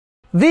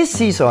This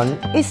season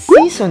is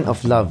Season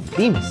of Love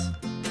Teams.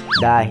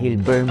 Dahil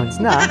bare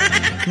months na,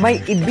 may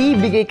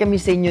ibibigay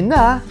kami sa inyo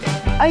na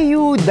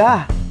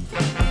ayuda.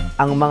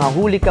 Ang mga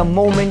Hulicam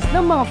moments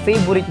ng mga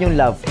favorite nyong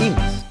love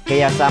teams.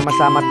 Kaya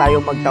sama-sama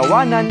tayo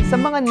magtawanan sa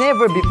mga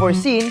never before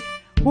seen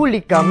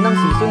Hulicam ng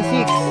Season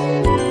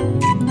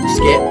 6.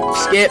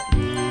 Skip.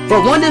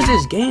 But when does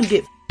this game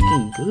get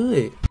f***ing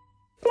good?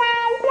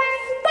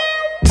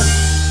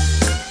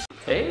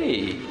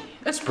 Hey,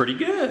 that's pretty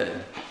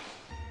good.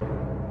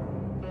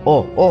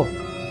 Oh,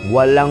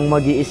 walang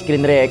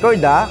magi-screen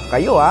record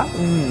kayo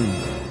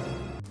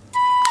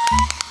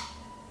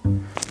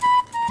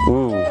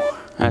Ooh,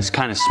 that's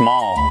kind of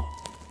small.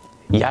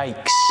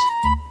 Yikes.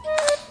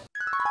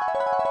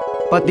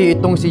 Pati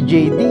itong si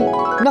JD,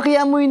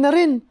 nakiamoy na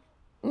rin.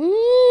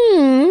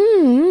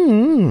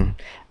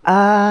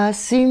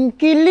 Asim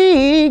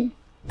kilig.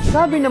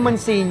 Sabi naman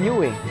sa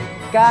inyo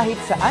kahit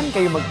saan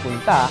kayo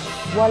magpunta,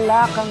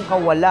 wala kang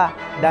kawala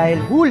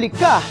dahil huli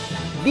ka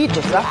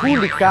dito sa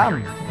Hulicam.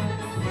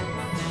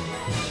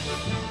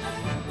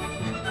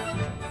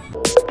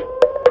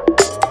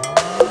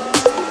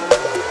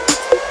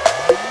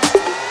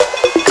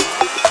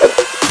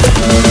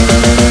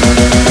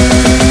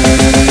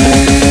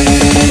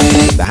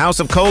 The House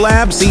of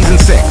Collab Season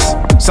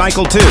 6,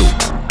 Cycle 2.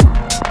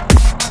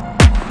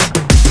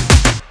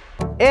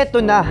 Eto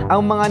na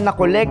ang mga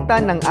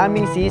nakolekta ng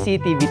aming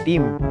CCTV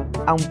team.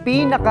 Ang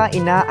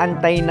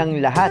pinaka-inaantay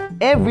ng lahat.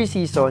 Every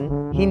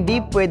season,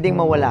 hindi pwedeng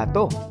mawala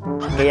to.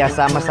 Kaya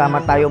sama-sama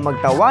tayo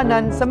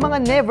magtawanan sa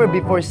mga never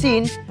before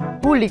seen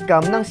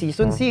Hulicam ng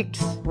Season 6.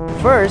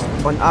 First,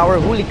 on our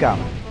Hulicam,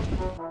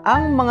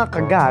 ang mga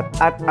kagat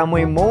at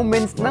amoy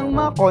moments ng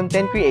mga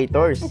content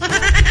creators.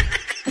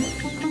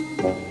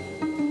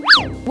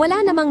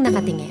 Wala namang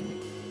nakatingin.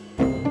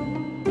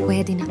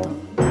 Pwede na to.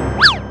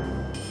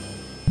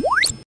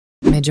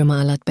 Medyo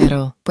maalat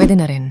pero pwede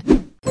na rin.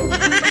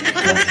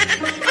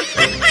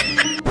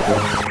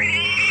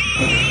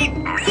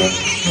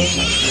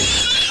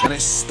 And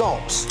it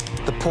stops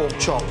the pork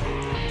chop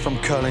from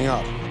curling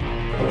up.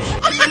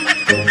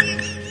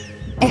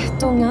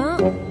 Eto nga.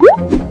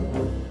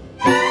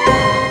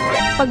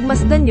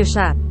 Pagmasdan nyo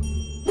siya.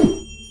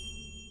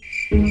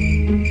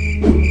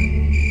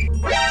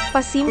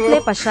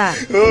 Pasimple pa siya.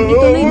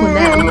 Ituloy mo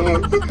na.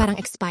 Parang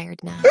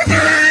expired na.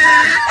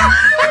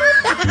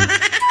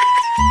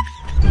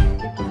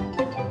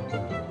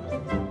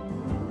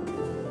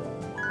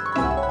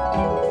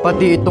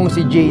 Pati itong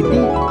si JD,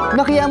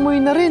 nakiamoy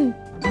na rin.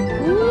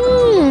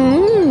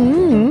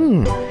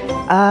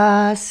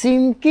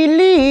 Asim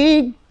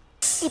kilig.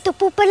 Ito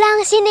po pala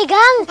ang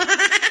sinigang.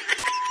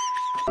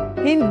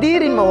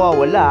 Hindi rin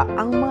mawawala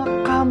ang mga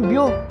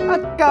kambyo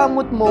at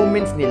kamot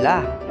moments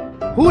nila.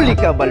 Huli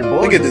ka,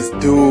 Balbon. Look at this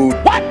dude.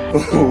 What?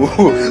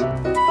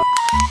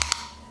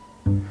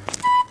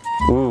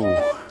 Ooh,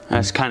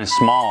 that's kind of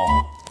small.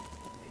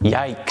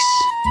 Yikes.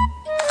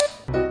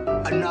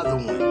 Another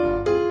one.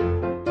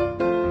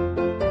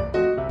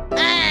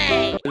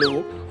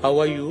 Hello, how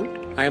are you?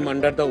 I am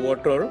under the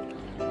water.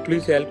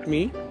 Please help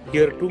me.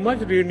 Here too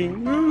much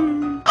raining.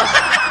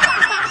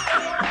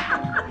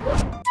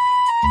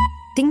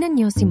 Tingnan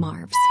nyo si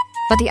Marvs.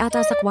 Pati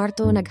ata sa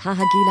kwarto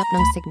naghahagilap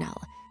ng signal.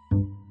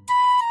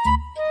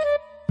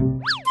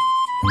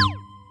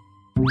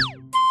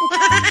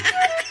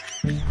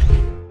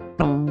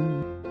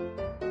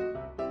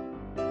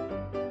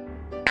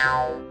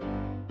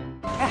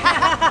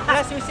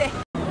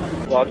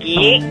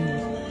 Wagi,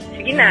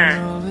 sige na.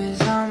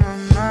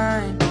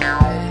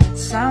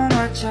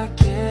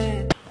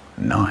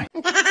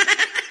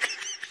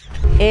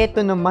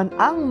 Ito naman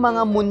ang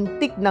mga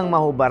muntik ng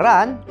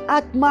mahubaran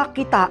at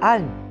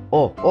makitaan.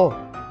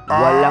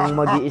 Walang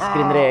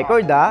magi-screen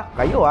record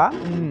kayo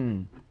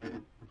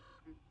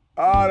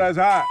Oh, that's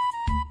hot.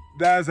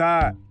 That's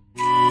hot.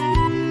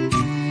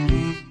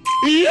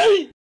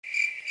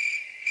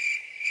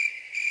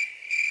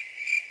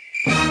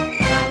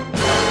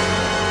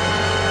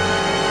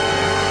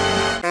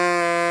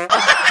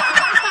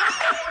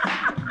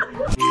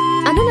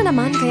 Ano na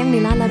naman kayang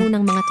nilalaro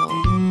ng mga to?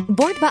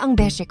 Bored ba ang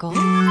beshe ko?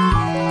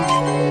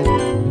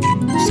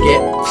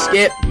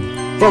 Skip.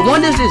 But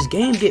when does this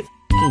game get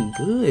f***ing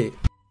good?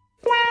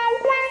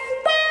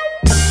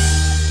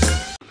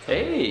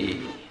 Hey,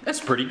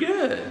 that's pretty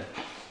good.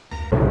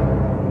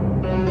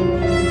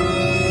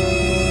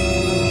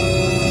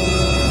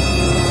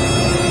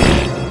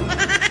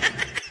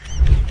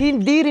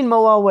 Hindi rin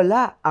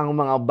mawawala ang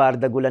mga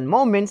bardagulan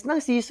moments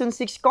ng Season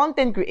 6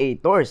 content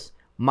creators,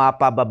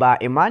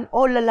 mapababae man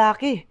o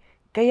lalaki.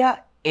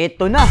 Kaya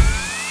eto na!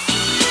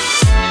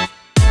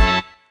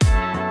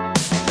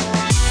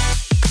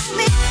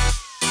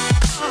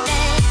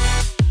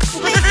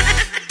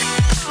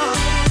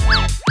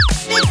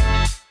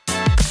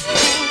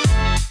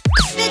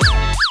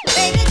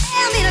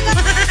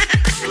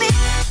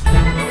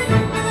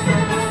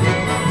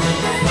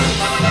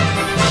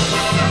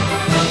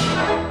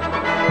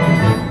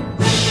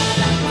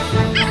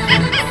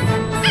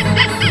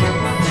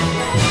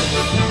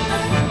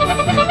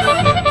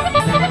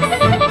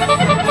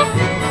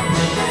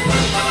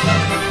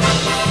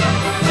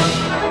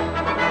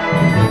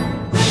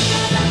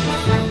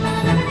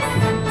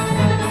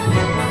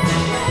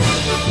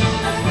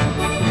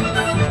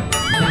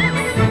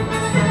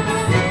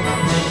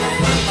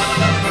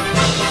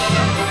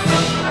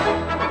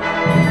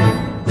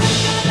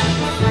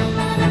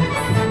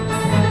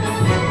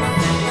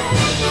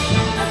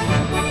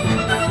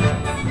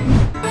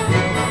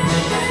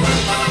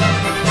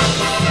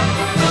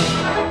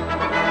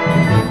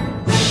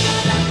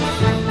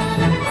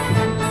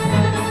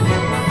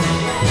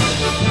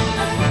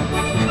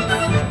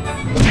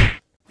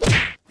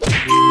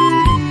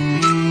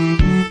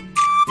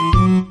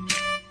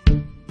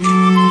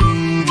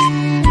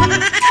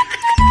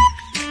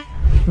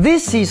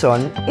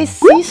 season is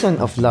Season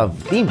of Love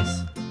Teams.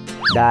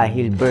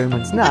 Dahil bare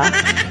months na,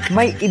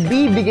 may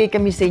ibibigay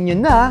kami sa inyo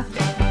na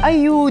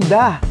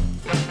ayuda.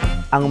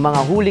 Ang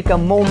mga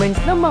Hulicam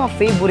moments ng mga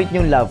favorite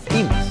nyong love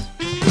teams.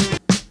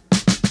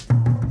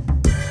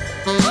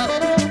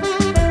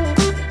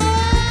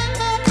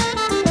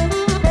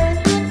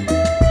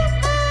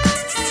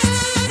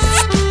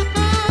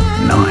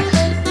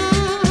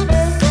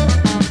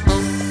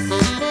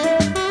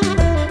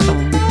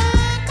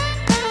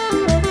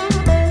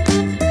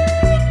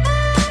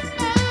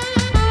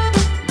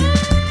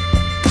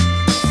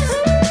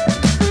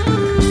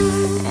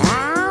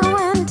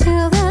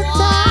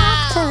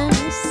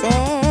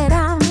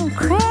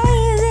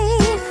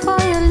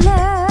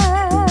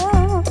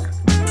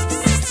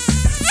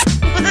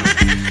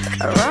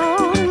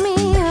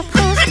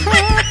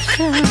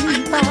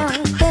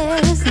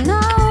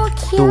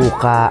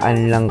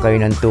 Tukaan lang kayo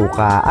ng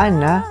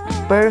tukaan, ha?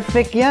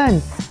 Perfect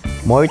yan!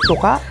 More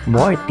tuka,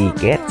 more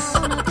tickets.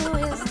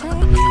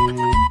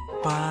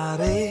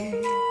 Pare,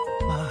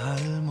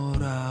 mahal mo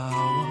raw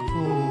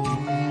ako.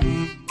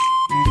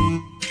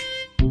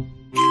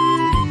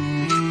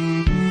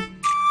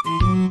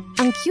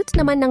 Ang cute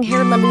naman ng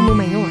hair malumo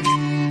mayor.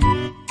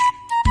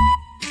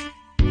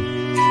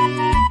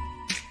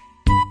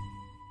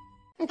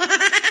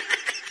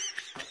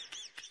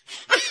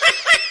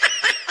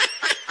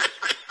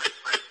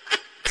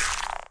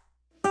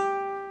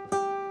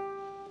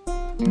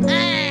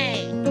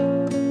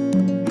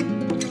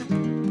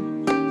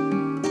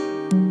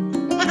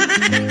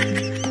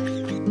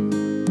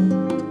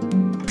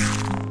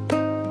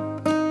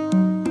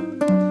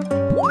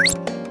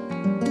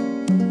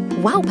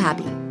 Wow,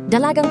 Papi!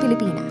 Dalagang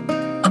Pilipina.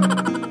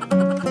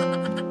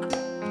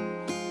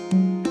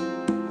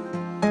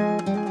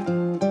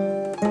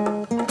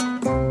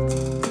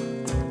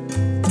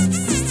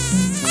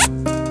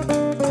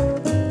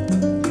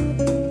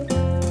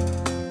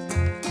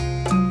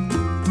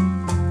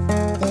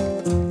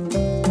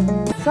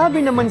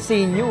 Sabi naman sa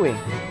inyo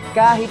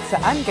kahit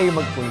saan kayo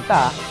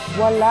magpunta,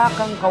 wala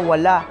kang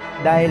kawala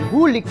dahil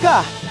huli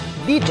ka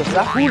dito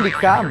sa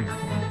Hulicam.